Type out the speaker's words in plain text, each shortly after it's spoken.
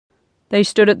They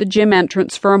stood at the gym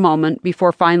entrance for a moment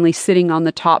before finally sitting on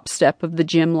the top step of the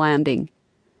gym landing.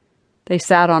 They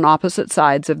sat on opposite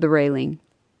sides of the railing.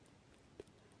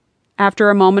 After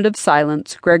a moment of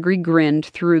silence, Gregory grinned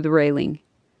through the railing.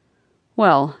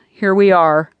 "Well, here we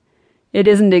are. It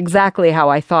isn't exactly how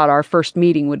I thought our first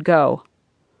meeting would go."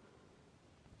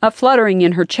 A fluttering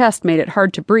in her chest made it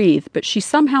hard to breathe, but she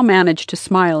somehow managed to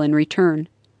smile in return.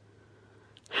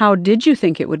 "How did you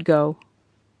think it would go?"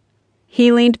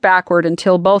 He leaned backward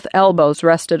until both elbows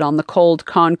rested on the cold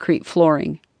concrete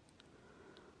flooring.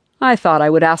 "I thought I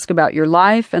would ask about your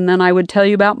life, and then I would tell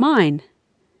you about mine."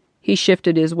 He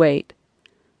shifted his weight.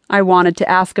 "I wanted to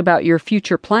ask about your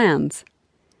future plans."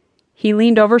 He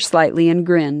leaned over slightly and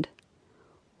grinned.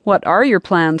 "What are your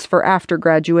plans for after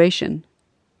graduation?"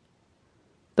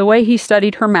 The way he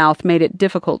studied her mouth made it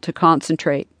difficult to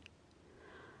concentrate.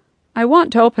 "I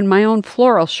want to open my own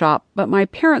floral shop, but my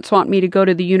parents want me to go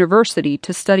to the university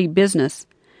to study business.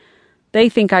 They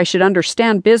think I should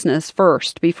understand business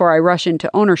first before I rush into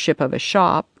ownership of a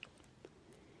shop."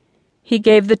 He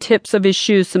gave the tips of his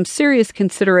shoes some serious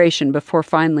consideration before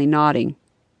finally nodding.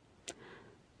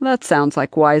 "That sounds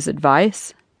like wise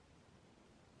advice."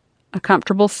 A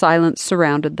comfortable silence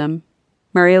surrounded them.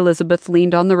 Mary Elizabeth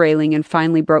leaned on the railing and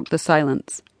finally broke the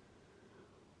silence.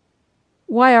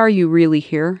 "Why are you really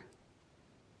here?"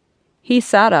 He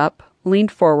sat up,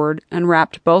 leaned forward, and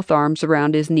wrapped both arms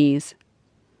around his knees.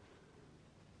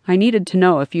 "I needed to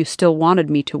know if you still wanted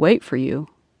me to wait for you."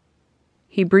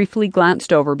 He briefly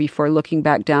glanced over before looking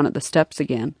back down at the steps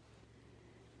again.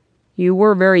 "You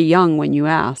were very young when you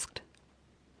asked."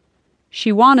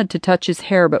 She wanted to touch his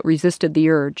hair but resisted the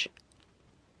urge.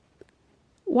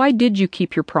 "Why did you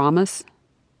keep your promise?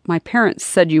 My parents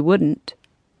said you wouldn't."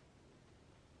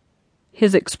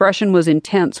 His expression was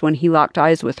intense when he locked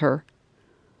eyes with her.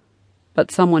 "But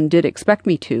someone did expect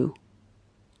me to.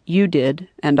 You did,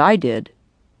 and I did.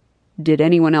 Did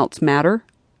anyone else matter?"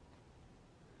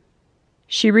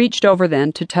 She reached over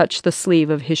then to touch the sleeve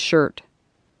of his shirt.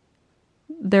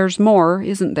 "There's more,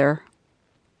 isn't there?"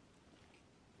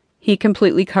 He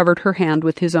completely covered her hand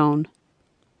with his own.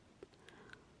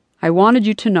 "I wanted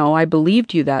you to know I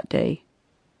believed you that day.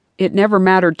 It never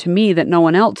mattered to me that no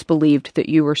one else believed that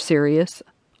you were serious.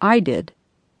 I did."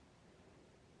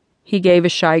 He gave a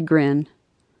shy grin.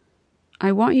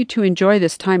 "I want you to enjoy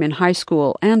this time in high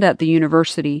school and at the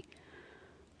university.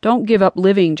 Don't give up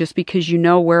living just because you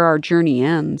know where our journey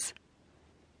ends."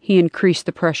 He increased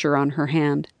the pressure on her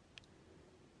hand.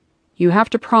 "You have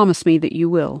to promise me that you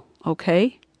will,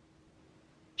 okay?"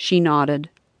 She nodded.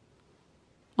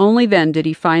 Only then did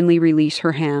he finally release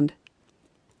her hand.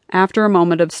 After a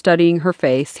moment of studying her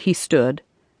face, he stood.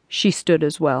 She stood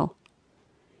as well.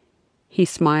 He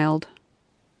smiled.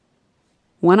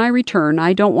 "When I return,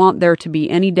 I don't want there to be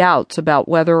any doubts about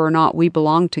whether or not we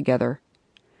belong together.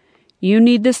 You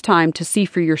need this time to see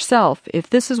for yourself if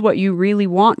this is what you really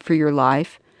want for your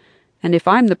life, and if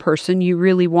I'm the person you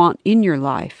really want in your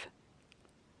life."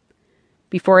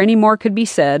 Before any more could be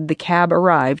said, the cab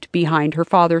arrived behind her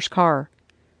father's car.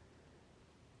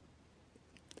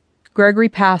 Gregory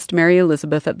passed Mary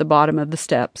Elizabeth at the bottom of the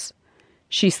steps.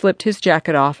 She slipped his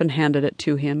jacket off and handed it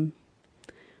to him.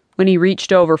 When he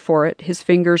reached over for it, his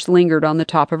fingers lingered on the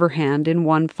top of her hand in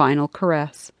one final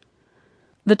caress.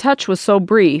 The touch was so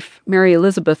brief, Mary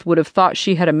Elizabeth would have thought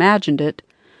she had imagined it,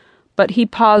 but he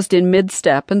paused in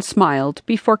mid-step and smiled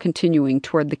before continuing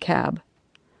toward the cab.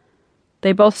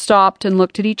 They both stopped and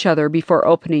looked at each other before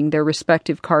opening their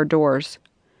respective car doors.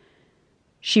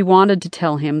 She wanted to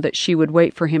tell him that she would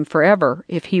wait for him forever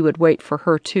if he would wait for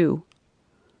her too.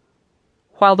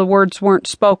 While the words weren't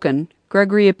spoken,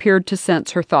 Gregory appeared to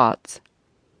sense her thoughts.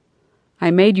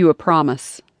 "I made you a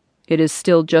promise. It is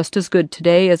still just as good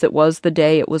today as it was the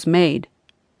day it was made.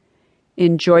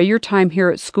 Enjoy your time here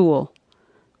at school.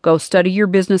 Go study your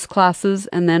business classes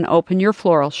and then open your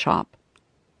floral shop.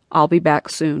 I'll be back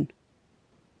soon."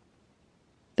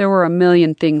 There were a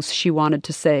million things she wanted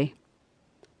to say.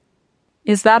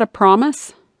 "Is that a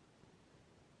promise?"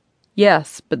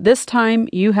 "Yes, but this time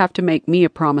you have to make me a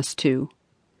promise too.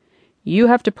 You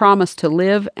have to promise to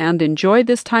live and enjoy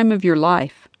this time of your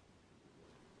life."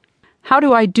 "How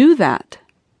do I do that?"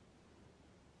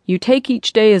 "You take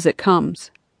each day as it comes.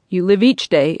 You live each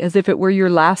day as if it were your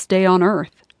last day on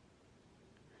earth."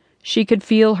 She could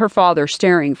feel her father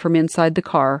staring from inside the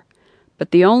car, but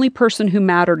the only person who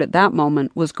mattered at that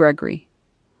moment was Gregory.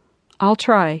 "I'll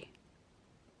try."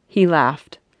 He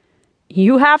laughed.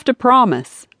 "You have to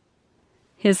promise."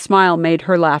 His smile made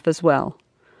her laugh as well.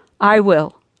 "I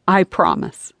will. I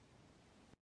promise."